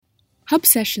Hub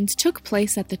Sessions took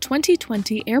place at the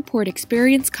 2020 Airport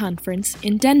Experience Conference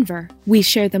in Denver. We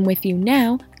share them with you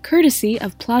now, courtesy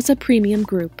of Plaza Premium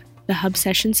Group, the Hub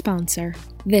Session sponsor.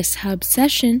 This Hub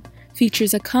Session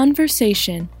features a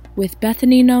conversation with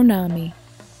Bethany Nonami,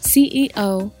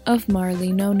 CEO of Marley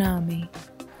Nonami.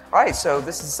 All right, so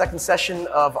this is the second session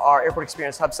of our Airport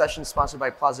Experience Hub Session sponsored by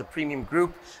Plaza Premium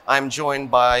Group. I'm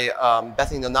joined by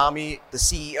Bethany Nonami, the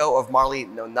CEO of Marley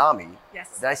Nonami.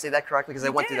 Yes. Did I say that correctly? Because I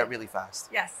went through that really fast.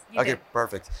 Yes, you Okay, did.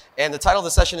 perfect. And the title of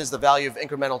the session is The Value of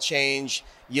Incremental Change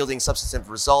Yielding Substantive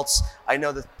Results. I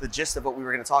know that the gist of what we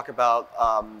were going to talk about,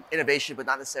 innovation, but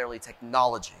not necessarily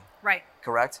technology. Right.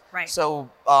 Correct? Right. So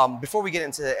before we get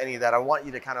into any of that, I want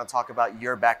you to kind of talk about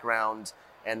your background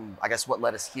and I guess what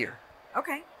led us here.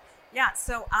 Okay. Yeah,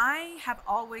 so I have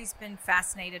always been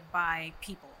fascinated by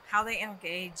people, how they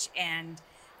engage, and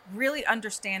really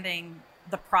understanding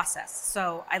the process.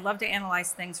 So I love to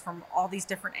analyze things from all these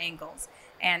different angles.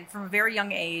 And from a very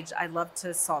young age, I love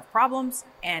to solve problems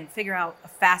and figure out a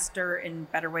faster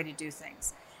and better way to do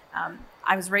things.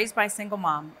 I was raised by a single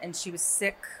mom, and she was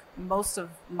sick most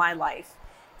of my life.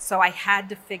 So I had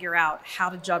to figure out how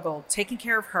to juggle taking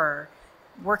care of her,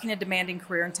 working a demanding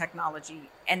career in technology,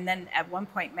 and then at one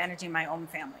point managing my own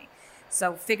family.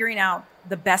 So figuring out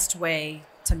the best way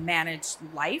to manage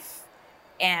life.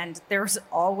 And there's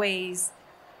always,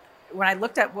 when I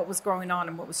looked at what was going on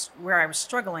and where I was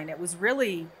struggling, it was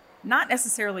really not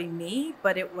necessarily me,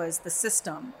 but it was the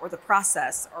system or the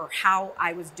process or how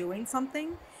I was doing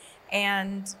something.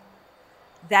 And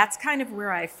that's kind of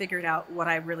where I figured out what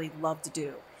I really love to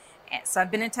do. So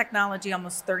I've been in technology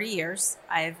almost 30 years.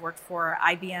 I've worked for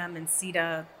IBM and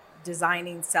CETA,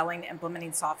 designing, selling,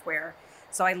 implementing software.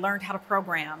 So I learned how to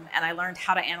program and I learned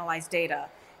how to analyze data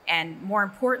and more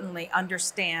importantly,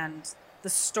 understand the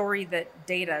story that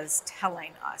data is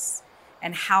telling us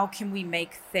and how can we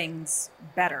make things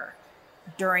better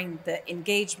during the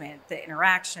engagement, the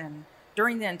interaction,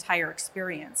 during the entire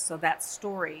experience. So that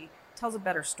story tells a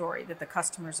better story that the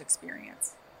customers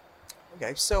experience.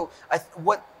 Okay, so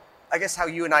I guess how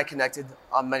you and I connected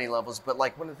on many levels, but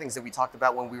like one of the things that we talked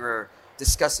about when we were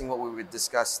discussing what we would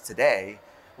discuss today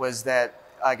was that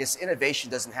I guess innovation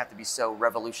doesn't have to be so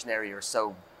revolutionary or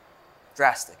so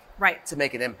drastic, right, to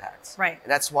make an impact. Right. And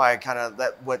that's why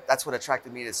that's what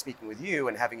attracted me to speaking with you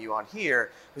and having you on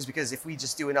here was because if we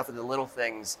just do enough of the little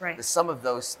things, right, the sum of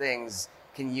those things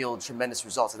can yield tremendous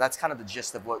results. And that's kind of the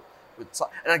gist of what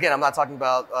and again, I'm not talking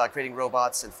about creating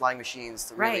robots and flying machines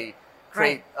to really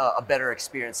create a better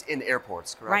experience in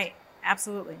airports, correct? Right,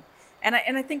 absolutely. And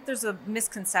I think there's a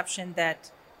misconception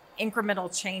that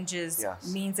incremental changes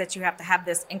means that you have to have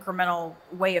this incremental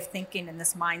way of thinking and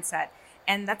this mindset.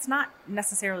 And that's not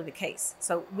necessarily the case.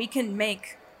 So we can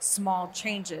make small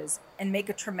changes and make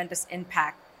a tremendous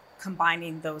impact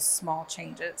combining those small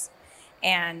changes.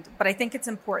 But I think it's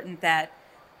important that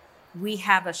we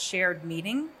have a shared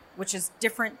meaning, which is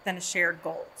different than a shared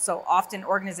goal. So often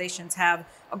organizations have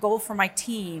a goal for my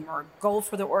team or a goal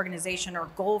for the organization or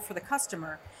a goal for the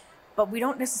customer, but we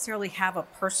don't necessarily have a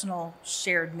personal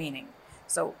shared meaning.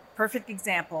 So perfect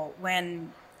example,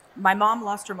 when my mom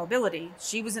lost her mobility,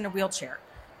 she was in a wheelchair,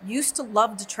 used to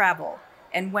love to travel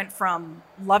and went from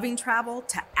loving travel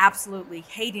to absolutely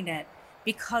hating it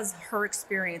because her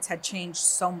experience had changed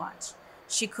so much.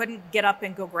 She couldn't get up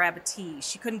and go grab a tea.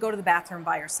 She couldn't go to the bathroom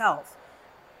by herself.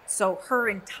 So her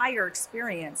entire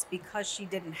experience, because she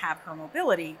didn't have her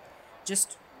mobility,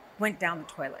 just went down the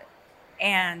toilet.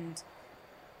 And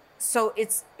so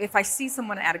if I see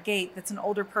someone at a gate that's an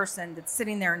older person that's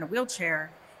sitting there in a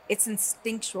wheelchair, it's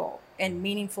instinctual and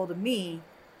meaningful to me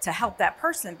to help that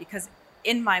person because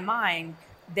in my mind,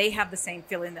 they have the same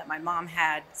feeling that my mom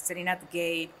had sitting at the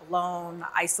gate, alone,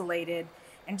 isolated,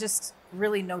 and just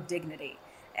really no dignity.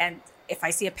 And if I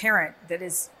see a parent that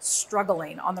is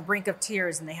struggling on the brink of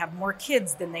tears and they have more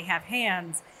kids than they have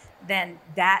hands, then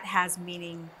that has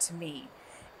meaning to me.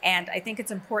 And I think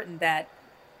it's important that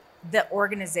the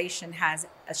organization has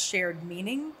a shared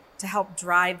meaning to help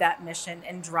drive that mission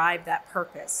and drive that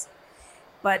purpose.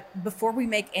 But before we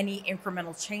make any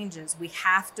incremental changes, we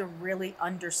have to really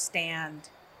understand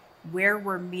where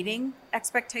we're meeting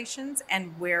expectations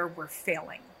and where we're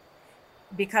failing.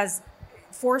 Because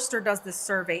Forrester does this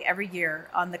survey every year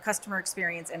on the Customer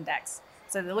Experience Index.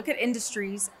 So they look at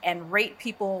industries and rate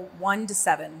people 1 to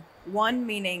 7. 1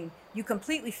 meaning you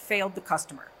completely failed the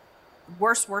customer.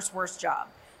 Worst job.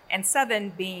 And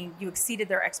 7 being you exceeded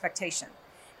their expectation.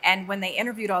 And when they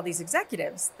interviewed all these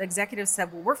executives, the executives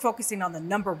said, well, we're focusing on the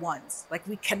number ones. Like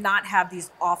we cannot have these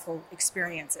awful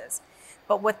experiences.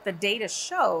 But what the data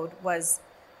showed was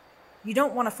you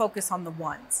don't want to focus on the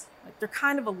ones. Like they're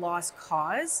kind of a lost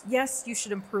cause. Yes, you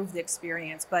should improve the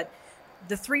experience, but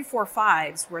the 3, 4,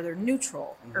 5s where they're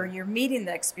neutral or you're meeting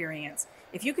the experience,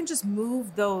 if you can just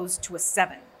move those to a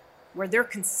 7, where they're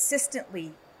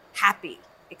consistently happy,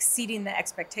 exceeding the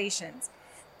expectations,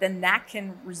 then that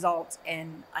can result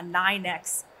in a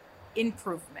 9x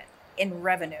improvement in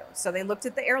revenue. So they looked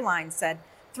at the airline, said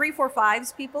 3, 4,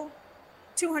 5s people,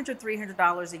 $200,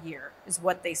 $300 a year is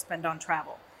what they spend on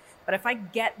travel. But if I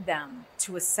get them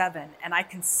to a 7 and I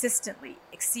consistently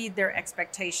exceed their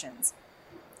expectations,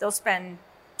 they'll spend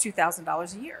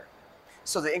 $2,000 a year.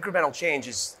 So the incremental change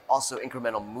is also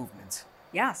incremental movement.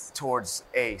 Yes. Towards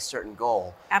a certain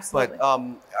goal. Absolutely.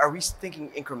 But are we thinking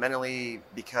incrementally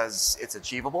because it's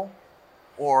achievable,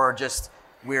 or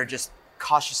we're just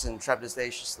cautious and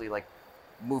trepidatiously like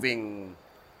moving?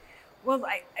 Well,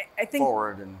 I think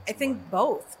forward and I think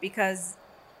both, because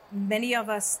many of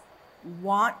us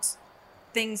want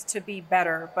things to be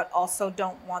better, but also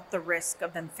don't want the risk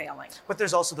of them failing. But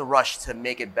there's also the rush to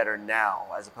make it better now,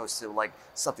 as opposed to like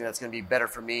something that's going to be better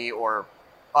for me or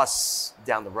us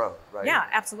down the road, right? Yeah,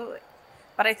 absolutely.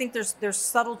 But I think there's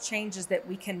subtle changes that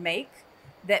we can make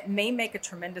that may make a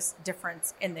tremendous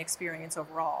difference in the experience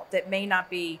overall. That may not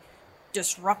be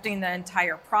disrupting the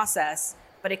entire process,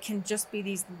 but it can just be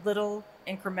these little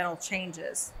incremental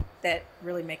changes that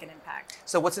really make an impact.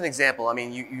 So what's an example? I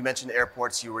mean, you mentioned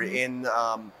airports, you were in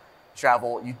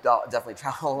travel, you definitely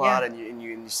travel a lot, and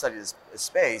you study this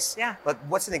space. Yeah. But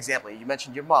what's an example? You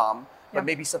mentioned your mom, but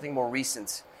maybe something more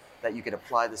recent that you could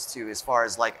apply this to, as far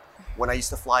as like when I used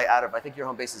to fly out of, I think your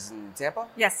home base is in Tampa?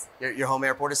 Yes. Your home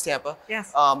airport is Tampa?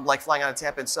 Yes. Like flying out of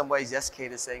Tampa in some ways, yes,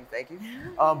 Kate is saying thank you.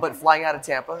 But flying out of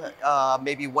Tampa,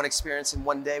 maybe one experience in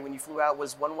one day when you flew out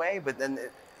was one way, but then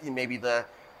maybe the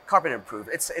carpet improved.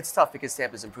 It's tough because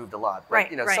Tampa's improved a lot, but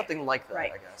something like that, I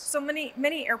guess. So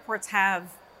many airports have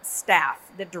staff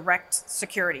that direct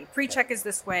security. Pre-check is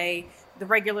this way, the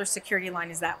regular security line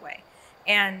is that way.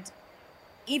 And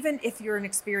even if you're an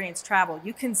experienced travel,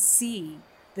 you can see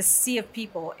the sea of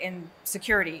people in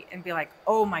security and be like,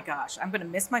 oh my gosh, I'm going to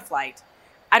miss my flight.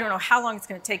 I don't know how long it's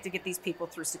going to take to get these people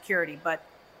through security, but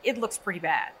it looks pretty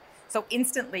bad. So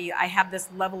instantly I have this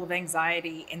level of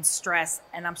anxiety and stress,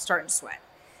 and I'm starting to sweat.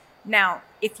 Now,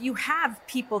 if you have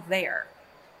people there,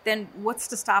 then what's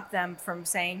to stop them from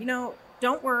saying,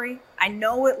 don't worry, I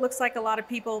know it looks like a lot of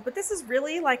people, but this is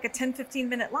really like a 10,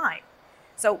 15-minute line.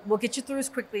 So we'll get you through as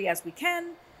quickly as we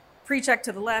can. Pre-check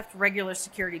to the left, regular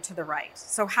security to the right.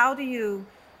 So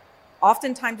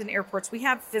oftentimes in airports, we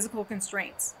have physical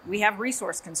constraints. We have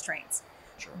resource constraints.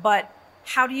 Sure. But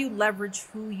how do you leverage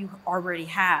who you already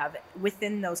have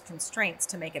within those constraints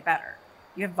to make it better?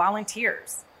 You have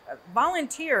volunteers.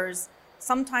 Volunteers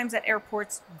sometimes at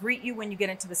airports greet you when you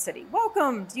get into the city.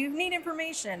 Welcome, do you need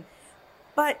information?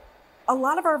 But a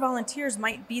lot of our volunteers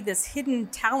might be this hidden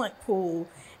talent pool,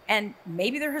 and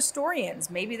maybe they're historians.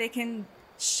 Maybe they can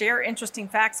share interesting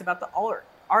facts about the art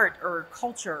or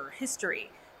culture or history.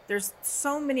 There's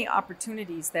so many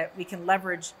opportunities that we can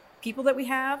leverage people that we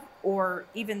have, or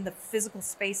even the physical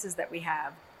spaces that we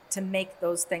have, to make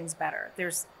those things better.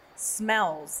 There's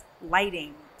smells,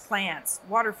 lighting, plants,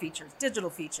 water features, digital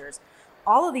features.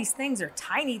 All of these things are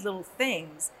tiny little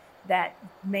things that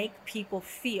make people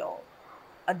feel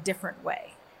a different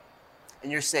way.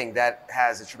 And you're saying that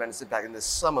has a tremendous impact, and the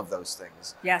sum of those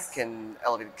things can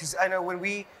elevate it. Because I know when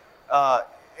we,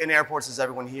 in airports, as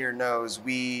everyone here knows,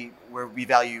 we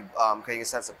value creating a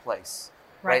sense of place.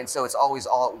 Right. And so it's always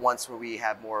all at once, where we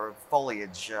have more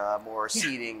foliage, more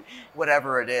seating,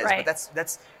 whatever it is. Right. But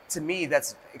that's to me,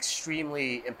 that's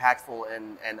extremely impactful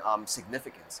and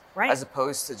significant. Right. As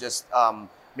opposed to just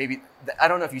maybe, I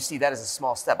don't know if you see that as a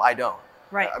small step. I don't.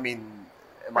 Right. I mean,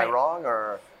 am I wrong,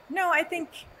 or? No, I think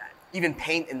even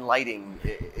paint and lighting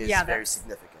is very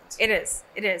significant. It is.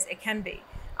 It can be.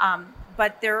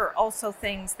 But there are also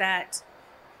things that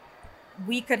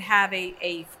we could have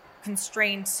a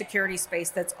constrained security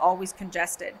space that's always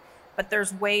congested, but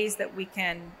there's ways that we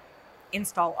can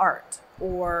install art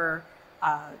or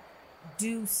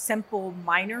do simple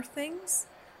minor things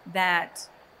that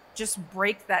just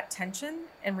break that tension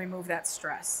and remove that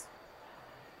stress.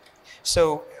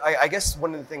 So I guess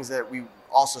one of the things that we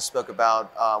also spoke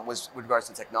about was with regards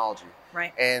to technology.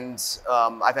 Right. And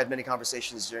I've had many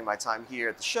conversations during my time here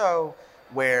at the show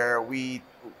where we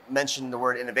mentioned the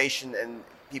word innovation, and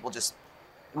people just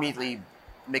immediately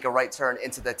make a right turn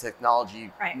into the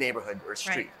technology neighborhood or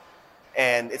street. Right.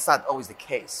 And it's not always the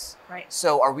case. Right.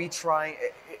 So are we just trying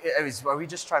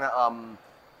to,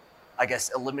 I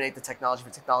guess, eliminate the technology for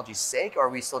technology's sake, or are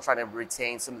we still trying to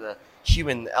retain some of the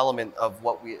human element of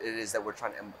what it is that we're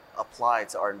trying to apply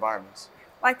to our environments?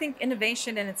 Well, I think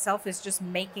innovation in itself is just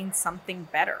making something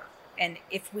better. And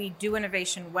if we do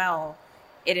innovation well,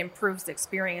 it improves the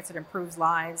experience, it improves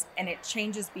lives, and it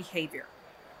changes behavior.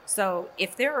 So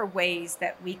if there are ways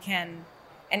that we can,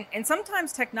 and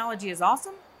sometimes technology is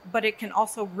awesome, but it can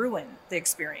also ruin the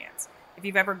experience. If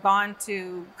you've ever gone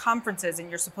to conferences and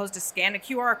you're supposed to scan a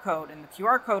QR code and the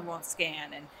QR code won't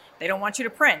scan and they don't want you to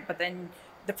print, but then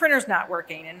the printer's not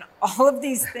working, and all of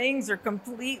these things are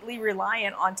completely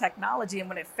reliant on technology, and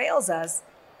when it fails us,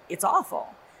 it's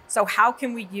awful. So how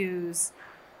can we use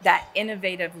that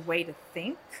innovative way to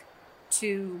think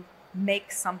to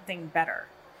make something better?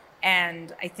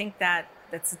 And I think that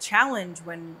that's a challenge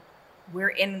when we're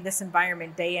in this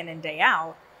environment day in and day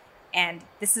out, and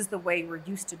this is the way we're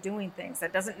used to doing things.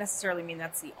 That doesn't necessarily mean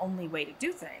that's the only way to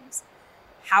do things.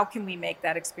 How can we make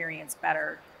that experience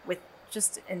better with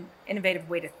just an innovative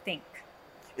way to think?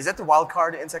 Is that the wild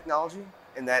card in technology?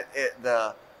 In that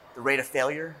the rate of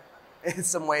failure in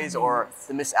some ways, or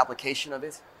the misapplication of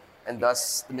it, and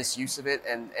thus the misuse of it,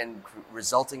 and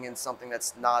resulting in something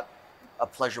that's not a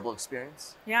pleasurable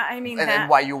experience? Yeah, I mean, and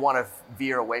why you want to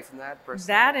veer away from that personally?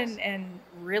 That and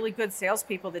really good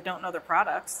salespeople that don't know their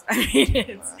products. I mean,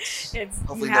 it's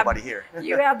hopefully nobody here.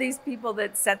 You have these people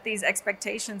that set these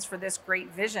expectations for this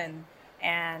great vision,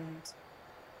 and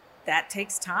that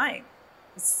takes time,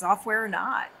 software or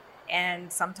not.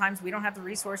 And sometimes we don't have the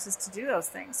resources to do those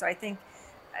things. So I think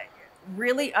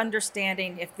really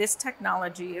understanding if this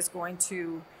technology is going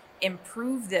to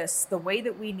improve this the way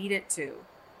that we need it to,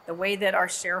 the way that our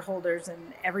shareholders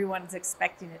and everyone's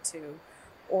expecting it to,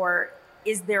 or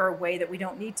is there a way that we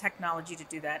don't need technology to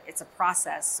do that? It's a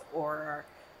process or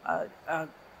a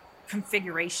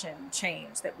configuration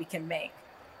change that we can make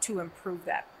to improve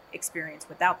that experience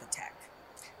without the tech.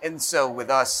 And so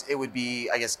with us, it would be,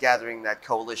 I guess, gathering that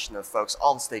coalition of folks,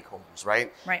 all the stakeholders,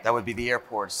 right? Right. That would be the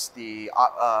airports, the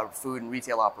food and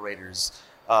retail operators,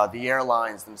 the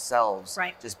airlines themselves.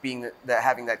 Right. Just being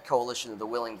having that coalition of the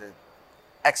willing to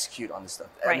execute on this stuff.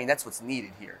 Right. I mean, that's what's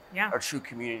needed here. Yeah. A true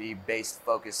community-based,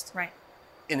 focused, right.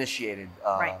 initiated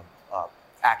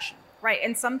action. Right.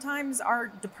 And sometimes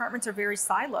our departments are very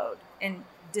siloed, and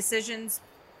decisions,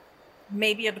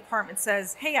 maybe a department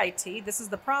says, hey, IT, this is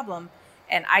the problem.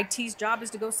 And IT's job is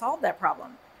to go solve that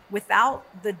problem without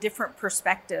the different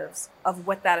perspectives of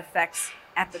what that affects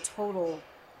at the total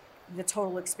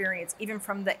experience, even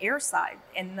from the air side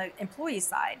and the employee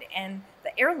side and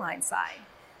the airline side.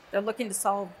 They're looking to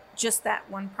solve just that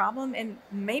one problem and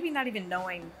maybe not even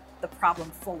knowing the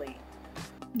problem fully.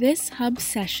 This Hub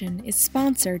session is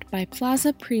sponsored by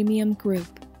Plaza Premium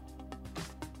Group.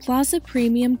 Plaza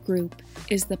Premium Group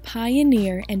is the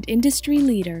pioneer and industry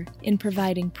leader in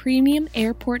providing premium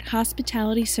airport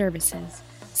hospitality services,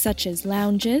 such as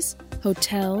lounges,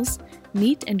 hotels,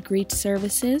 meet and greet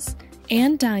services,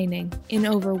 and dining in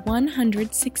over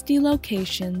 160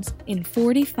 locations in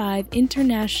 45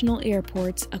 international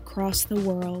airports across the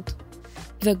world.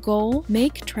 The goal: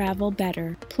 make travel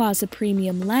better. Plaza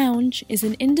Premium Lounge is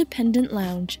an independent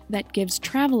lounge that gives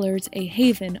travelers a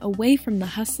haven away from the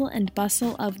hustle and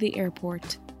bustle of the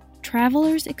airport.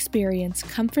 Travelers experience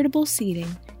comfortable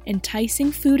seating,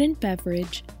 enticing food and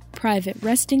beverage, private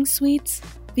resting suites,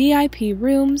 VIP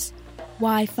rooms,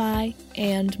 Wi-Fi,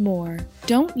 and more.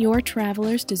 Don't your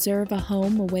travelers deserve a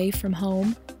home away from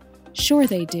home? Sure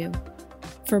they do.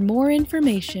 For more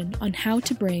information on how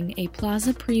to bring a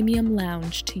Plaza Premium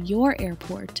Lounge to your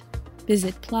airport,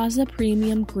 visit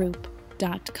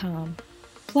plazapremiumgroup.com.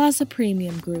 Plaza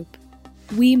Premium Group.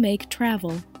 We make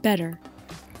travel better.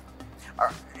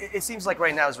 It seems like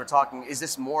right now, as we're talking, is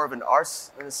this more of an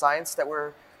art than a science that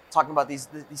we're talking about these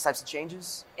types of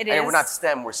changes? It is. And we're not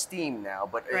STEM, we're STEAM now,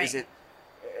 but right. Is it?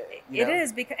 It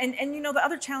is, because, and the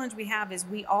other challenge we have is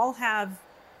we all have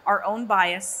our own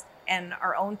bias and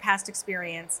our own past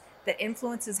experience that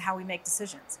influences how we make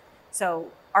decisions.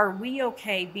 So are we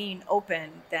okay being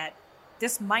open that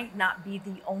this might not be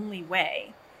the only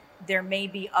way? There may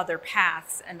be other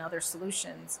paths and other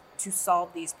solutions to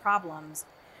solve these problems,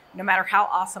 no matter how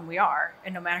awesome we are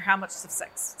and no matter how much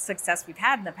success we've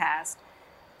had in the past.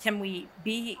 Can we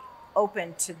be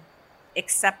open to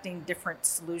accepting different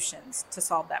solutions to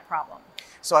solve that problem?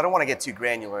 So I don't want to get too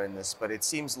granular in this, but it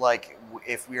seems like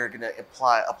if we are going to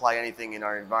apply anything in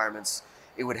our environments,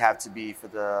 it would have to be for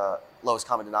the lowest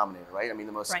common denominator, right? I mean,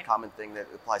 the most right. common thing that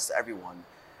applies to everyone.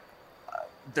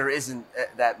 There isn't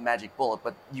that magic bullet,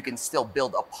 but you can still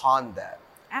build upon that.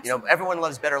 Absolutely. Everyone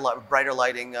loves brighter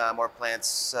lighting, more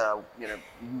plants,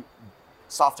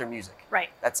 softer music.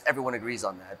 Right. That's everyone agrees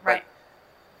on that. Right.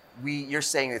 But you're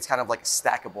saying it's kind of like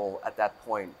stackable at that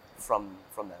point from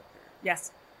that period.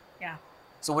 Yes. Yeah.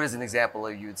 So what is an example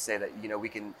of you would say that, we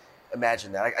can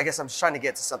imagine that? I guess I'm just trying to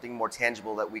get to something more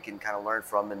tangible that we can kind of learn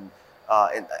from. And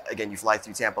again, you fly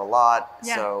through Tampa a lot.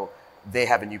 Yeah. So they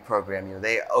have a new program.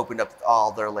 They opened up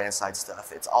all their landside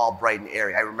stuff. It's all bright and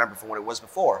airy. I remember from what it was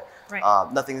before.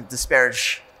 Right. Nothing to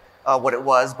disparage what it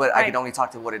was, but Right. I can only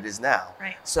talk to what it is now.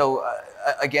 Right. So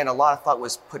again, a lot of thought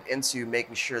was put into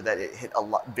making sure that it hit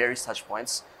various touch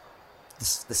points,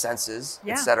 the senses,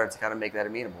 Yeah. et cetera, to kind of make that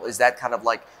amenable. Is that kind of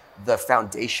like the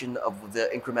foundation of the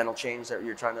incremental change that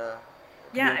you're trying to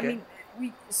communicate?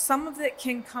 Some of it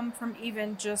can come from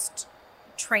even just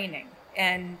training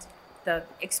and the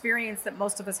experience that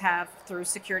most of us have through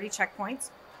security checkpoints.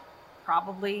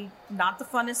 Probably not the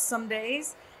funnest some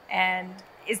days. And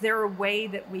is there a way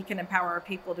that we can empower our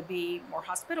people to be more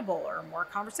hospitable or more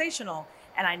conversational?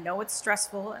 And I know it's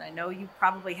stressful, and I know you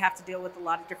probably have to deal with a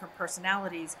lot of different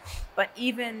personalities, but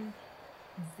even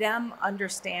them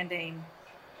understanding,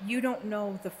 you don't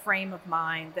know the frame of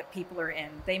mind that people are in.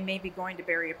 They may be going to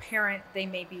bury a parent. They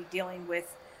may be dealing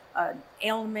with an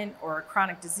ailment or a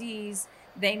chronic disease.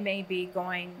 They may be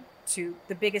going to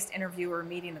the biggest interview or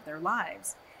meeting of their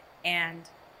lives. And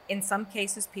in some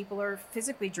cases, people are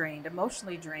physically drained,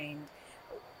 emotionally drained,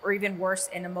 or even worse,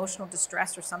 in emotional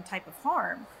distress or some type of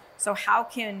harm. So how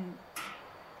can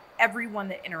everyone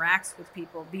that interacts with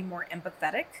people be more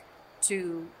empathetic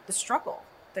to the struggle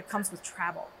that comes with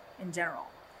travel in general?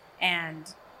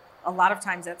 And a lot of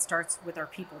times that starts with our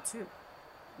people too,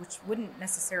 which wouldn't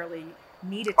necessarily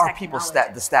need a Our people, the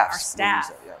staff. Our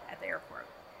staff at the airport.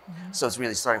 Mm-hmm. So it's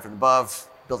really starting from above,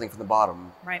 building from the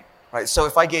bottom. Right. Right. So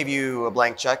if I gave you a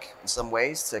blank check in some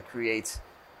ways to create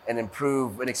and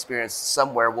improve an experience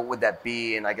somewhere, what would that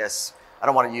be? And I guess I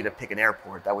don't want you to pick an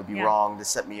airport. That would be wrong to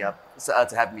set me up,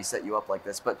 to have me set you up like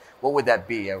this. But what would that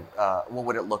be? What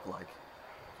would it look like?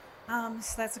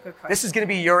 So that's a good question. This is going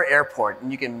to be your airport,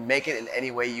 and you can make it in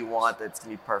any way you want. That's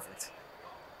going to be perfect.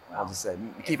 Well, I'll just say,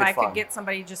 keep it fun. If I could get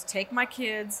somebody to just take my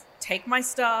kids, take my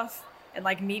stuff, and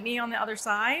meet me on the other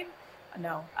side,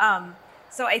 no.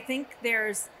 So I think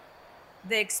there's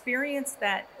the experience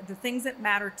that the things that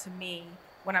matter to me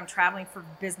when I'm traveling for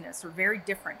business are very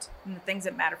different than the things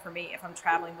that matter for me if I'm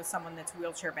traveling with someone that's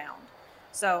wheelchair bound.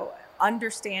 So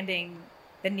understanding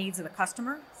the needs of the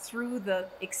customer through the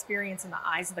experience in the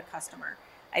eyes of the customer.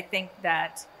 I think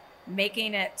that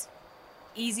making it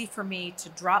easy for me to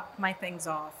drop my things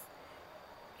off,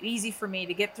 easy for me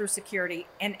to get through security,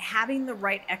 and having the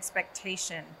right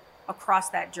expectation across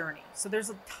that journey. So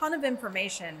there's a ton of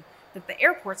information that the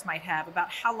airports might have about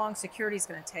how long security is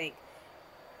going to take.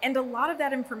 And a lot of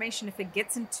that information, if it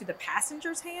gets into the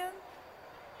passenger's hand,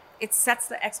 it sets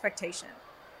the expectation.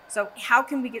 So how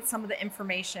can we get some of the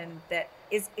information that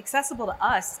is accessible to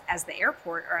us as the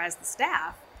airport or as the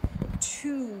staff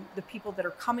to the people that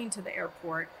are coming to the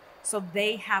airport so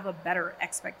they have a better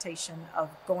expectation of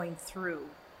going through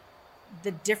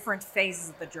the different phases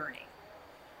of the journey?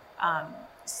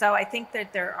 So I think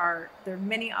that there are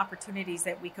many opportunities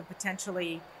that we could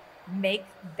potentially make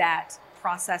that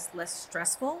process less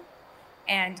stressful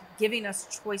and giving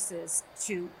us choices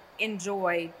to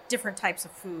enjoy different types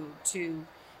of food, to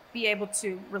be able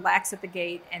to relax at the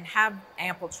gate and have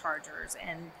ample chargers,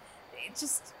 and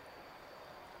just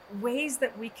ways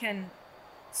that we can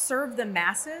serve the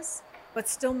masses but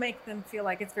still make them feel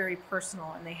like it's very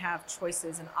personal and they have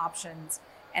choices and options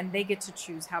and they get to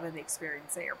choose how do they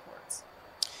experience the airports.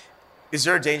 Is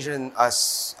there a danger in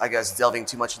us, I guess, delving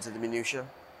too much into the minutia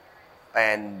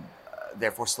and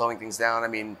therefore slowing things down? I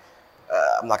mean,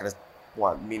 I'm not going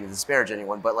to mean to disparage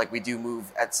anyone, but we do move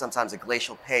at sometimes a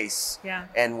glacial pace. Yeah.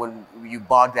 And when you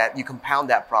you compound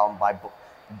that problem by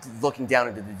looking down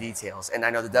into the details. And I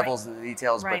know the devil's in the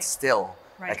details, but still,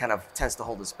 that kind of tends to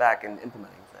hold us back in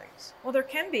implementing things. Well, there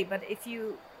can be, but if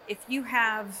you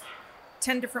have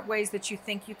 10 different ways that you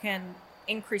think you can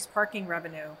increase parking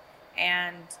revenue,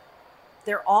 and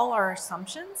they're all our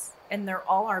assumptions and they're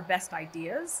all our best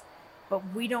ideas, but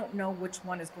we don't know which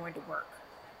one is going to work.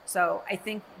 So I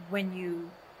think when you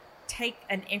take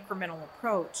an incremental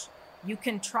approach, you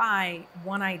can try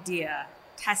one idea,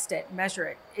 test it, measure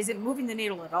it. Is it moving the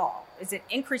needle at all? Is it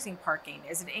increasing parking?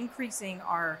 Is it increasing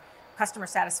our customer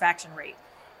satisfaction rate?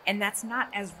 And that's not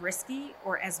as risky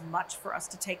or as much for us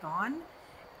to take on.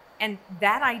 And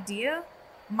that idea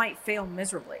might fail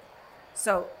miserably.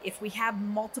 So if we have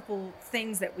multiple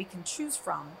things that we can choose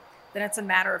from, then it's a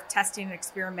matter of testing and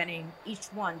experimenting each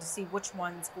one to see which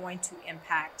one's going to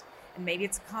impact. And maybe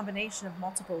it's a combination of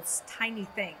multiple tiny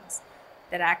things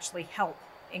that actually help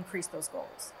increase those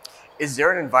goals. Is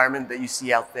there an environment that you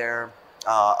see out there,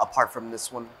 apart from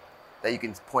this one, that you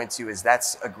can point to as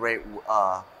that's a great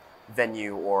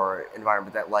venue or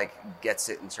environment that like gets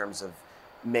it in terms of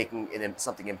making it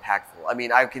something impactful. I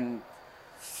mean, I can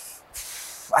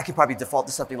probably default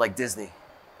to something like Disney,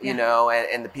 you know,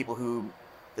 and the people who,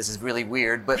 this is really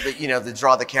weird, but you know, they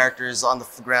draw the characters on the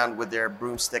ground with their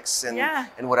broomsticks and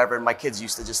whatever. And my kids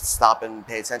used to just stop and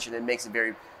pay attention. It makes it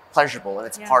very pleasurable, and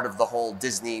it's part of the whole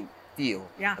Disney feel.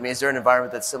 Yeah. I mean, is there an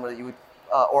environment that's similar that you would,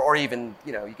 or even,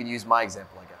 you know, you can use my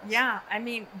example, I guess. Yeah, I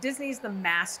mean, Disney's the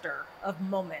master of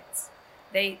moments.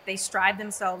 They strive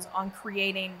themselves on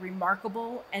creating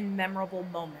remarkable and memorable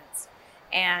moments,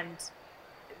 and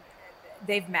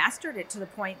they've mastered it to the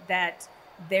point that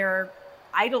they're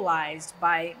idolized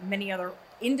by many other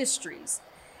industries.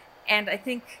 And I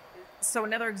think, so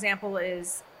another example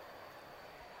is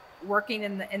working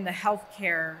in the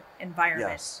healthcare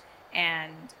environment. Yes.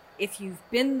 And if you've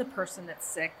been the person that's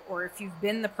sick, or if you've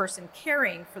been the person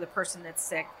caring for the person that's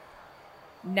sick,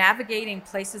 navigating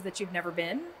places that you've never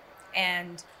been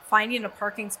and finding a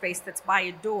parking space that's by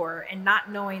a door and not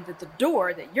knowing that the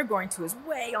door that you're going to is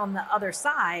way on the other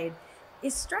side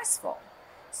is stressful.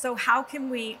 So how can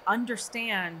we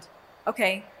understand,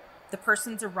 okay, the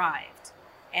person's arrived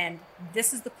and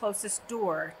this is the closest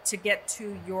door to get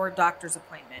to your doctor's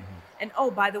appointment. Mm-hmm. And oh,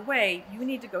 by the way, you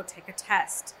need to go take a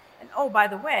test. And oh, by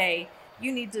the way,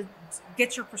 you need to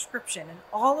get your prescription. And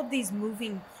all of these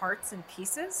moving parts and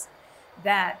pieces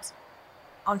that,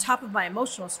 on top of my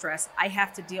emotional stress, I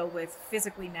have to deal with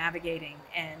physically navigating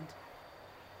and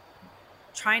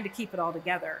trying to keep it all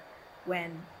together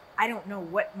when I don't know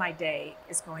what my day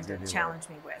is going to challenge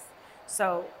me with.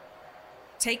 So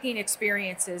taking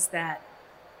experiences that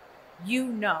you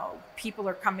know people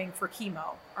are coming for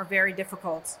chemo are very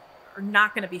difficult, are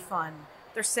not going to be fun.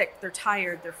 They're sick, they're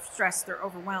tired, they're stressed, they're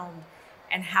overwhelmed.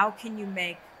 And how can you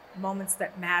make moments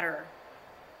that matter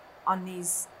on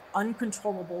these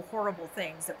uncontrollable, horrible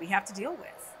things that we have to deal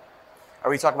with? Are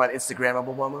we talking about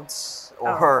Instagrammable moments?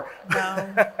 Or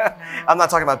no. I'm not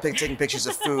talking about taking pictures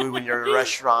of food when you're at a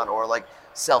restaurant, or like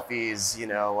selfies, you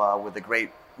know, with a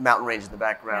great mountain range in the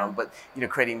background. But, you know,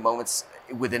 creating moments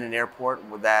within an airport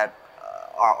with that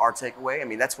our takeaway. I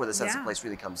mean, that's where the sense of place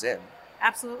really comes in.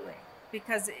 Absolutely.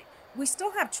 Because we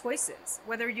still have choices,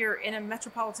 whether you're in a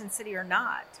metropolitan city or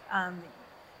not.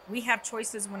 We have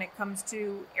choices when it comes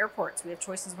to airports. We have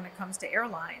choices when it comes to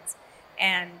airlines.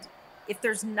 And if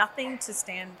there's nothing to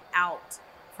stand out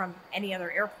from any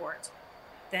other airport,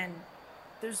 then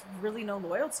there's really no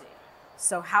loyalty.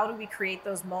 So how do we create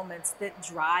those moments that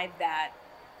drive that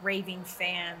raving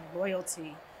fan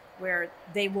loyalty, where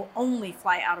they will only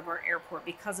fly out of our airport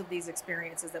because of these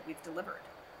experiences that we've delivered?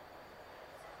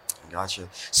 Gotcha.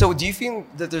 So do you feel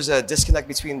that there's a disconnect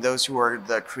between those who are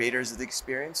the creators of the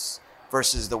experience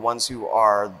versus the ones who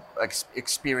are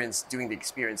doing the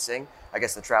experiencing, I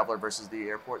guess the traveler versus the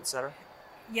airport, et cetera?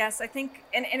 Yes, I think,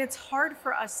 and it's hard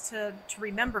for us to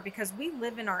remember because we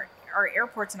live in our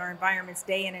airports and our environments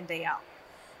day in and day out.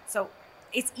 So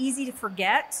it's easy to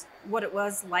forget what it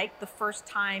was like the first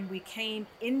time we came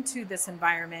into this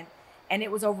environment and it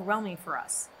was overwhelming for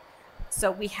us. So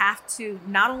we have to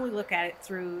not only look at it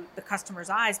through the customer's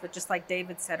eyes, but just like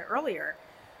David said earlier,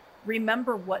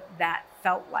 remember what that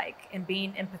felt like and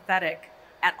being empathetic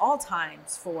at all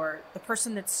times for the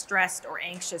person that's stressed or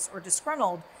anxious or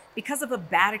disgruntled because of a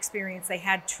bad experience they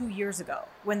had 2 years ago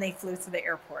when they flew to the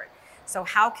airport. So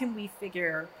how can we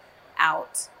figure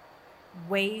out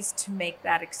ways to make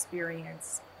that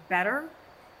experience better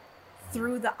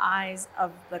through the eyes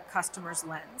of the customer's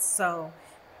lens? So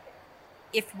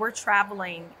if we're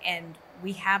traveling and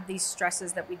we have these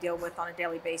stresses that we deal with on a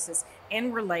daily basis,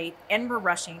 and we're late, and we're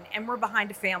rushing, and we're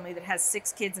behind a family that has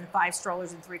 6 kids and 5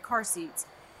 strollers and 3 car seats,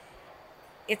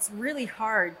 it's really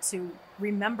hard to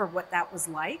remember what that was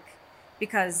like,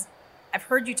 because I've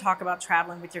heard you talk about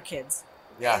traveling with your kids,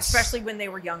 especially when they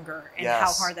were younger, and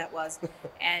how hard that was.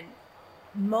 And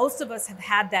most of us have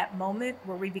had that moment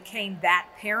where we became that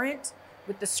parent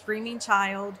with the screaming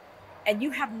child, and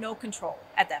you have no control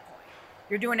at that point.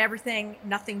 You're doing everything,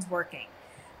 nothing's working.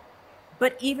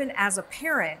 But even as a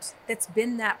parent that's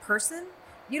been that person,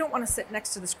 you don't want to sit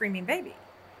next to the screaming baby.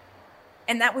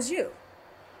 And that was you.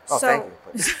 Oh, thank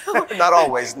you. Not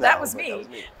always, no. That was me.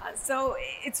 So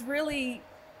it's really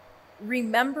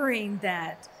remembering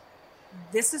that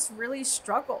this is really a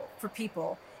struggle for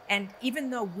people. And even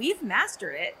though we've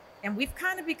mastered it and we've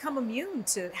kind of become immune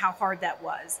to how hard that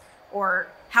was, or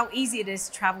how easy it is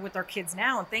to travel with our kids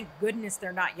now, and thank goodness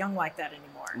they're not young like that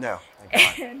anymore. No,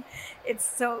 thank God. And it's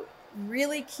so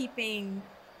really keeping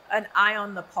an eye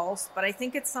on the pulse, but I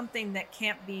think it's something that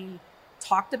can't be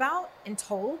talked about and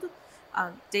told.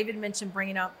 David mentioned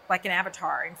bringing up like an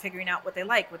avatar and figuring out what they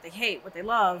like, what they hate, what they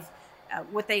love.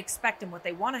 what they expect and what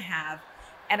they want to have.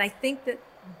 And I think that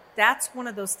that's one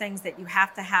of those things that you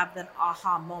have to have that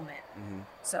aha moment. Mm-hmm.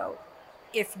 So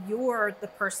if you're the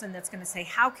person that's going to say,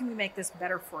 how can we make this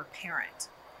better for a parent?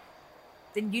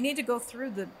 Then you need to go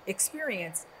through the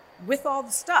experience with all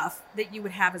the stuff that you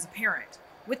would have as a parent,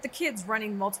 with the kids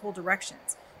running multiple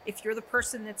directions. If you're the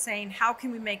person that's saying, how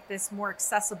can we make this more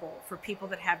accessible for people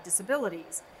that have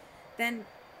disabilities? Then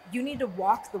you need to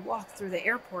walk the walk through the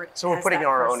airport. So we're putting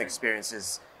our own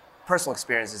experiences, personal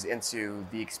experiences, into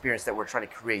the experience that we're trying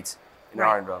to create in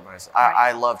our environment.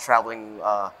 I love traveling,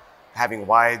 having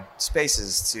wide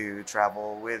spaces to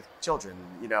travel with children,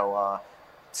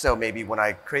 so maybe when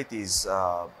I create these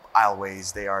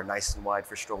aisleways, they are nice and wide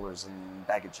for strollers and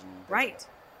baggage. And right.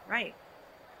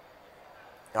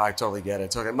 No, I totally get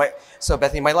it. So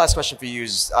Bethany, my last question for you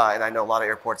is, and I know a lot of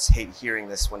airports hate hearing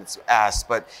this when it's asked,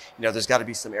 but there's got to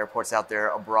be some airports out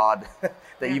there abroad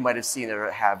that you might have seen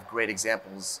that have great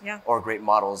examples or great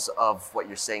models of what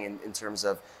you're saying in terms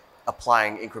of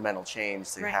applying incremental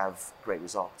change to have great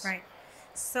results. Right.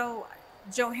 So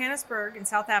Johannesburg in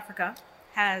South Africa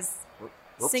has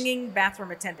singing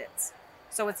bathroom attendants.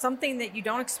 So it's something that you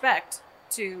don't expect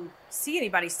to see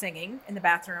anybody singing in the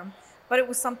bathroom. But it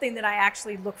was something that I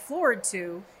actually looked forward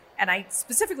to. And I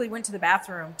specifically went to the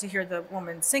bathroom to hear the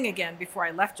woman sing again before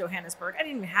I left Johannesburg. I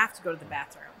didn't even have to go to the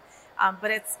bathroom.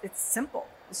 But it's simple.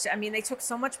 I mean, they took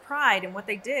so much pride in what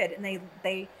they did, and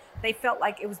they felt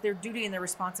like it was their duty and their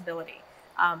responsibility.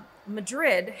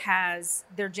 Madrid has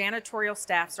their janitorial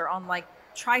staffs are on like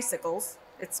tricycles.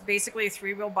 It's basically a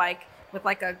 3-wheel bike with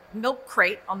like a milk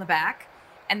crate on the back,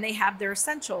 and they have their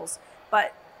essentials.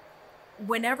 But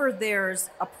whenever there's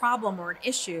a problem or an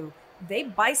issue, they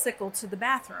bicycle to the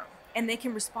bathroom, and they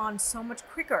can respond so much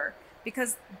quicker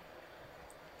because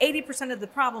 80% of the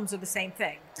problems are the same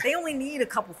thing. They only need a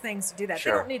couple things to do that.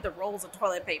 Sure. They don't need the rolls of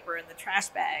toilet paper and the trash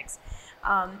bags.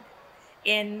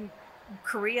 In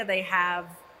Korea, they have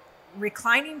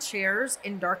reclining chairs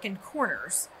in darkened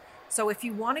corners. So if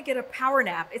you want to get a power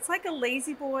nap, it's like a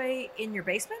lazy boy in your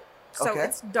basement. So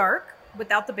it's dark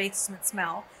without the basement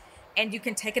smell, and you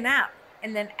can take a nap.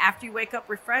 And then after you wake up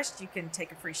refreshed, you can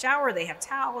take a free shower. They have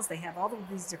towels. They have all of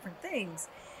these different things.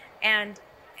 And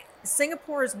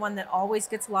Singapore is one that always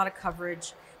gets a lot of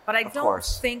coverage. But I don't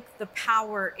think the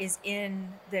power is in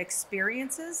the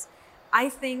experiences. I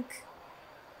think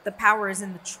the power is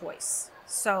in the choice.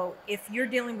 So if you're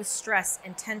dealing with stress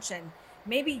and tension,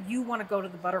 maybe you want to go to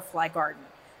the butterfly garden.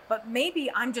 But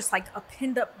maybe I'm just like a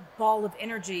pinned up ball of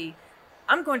energy.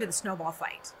 I'm going to the snowball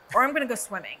fight, or I'm going to go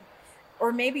swimming.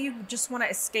 Or maybe you just want to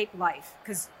escape life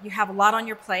because you have a lot on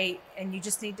your plate and you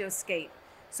just need to escape.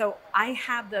 So I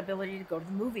have the ability to go to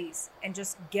the movies and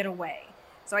just get away.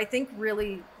 So I think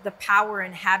really the power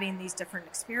in having these different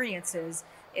experiences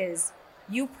is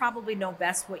you probably know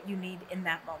best what you need in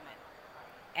that moment.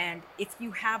 And if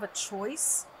you have a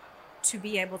choice to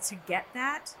be able to get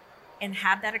that and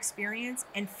have that experience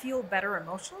and feel better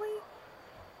emotionally,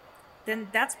 then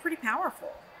that's pretty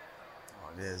powerful. Oh,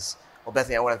 it is. Well,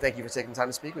 Bethany, I want to thank you for taking the time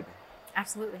to speak with me.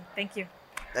 Absolutely. Thank you.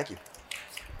 Thank you.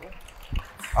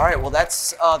 All right. Well,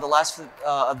 that's the last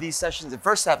of these sessions. The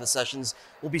first half of the sessions,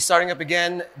 we'll be starting up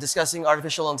again, discussing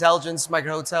artificial intelligence,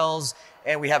 micro hotels,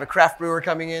 and we have a craft brewer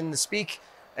coming in to speak,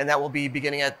 and that will be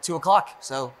beginning at 2:00.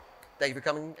 So thank you for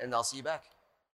coming, and I'll see you back.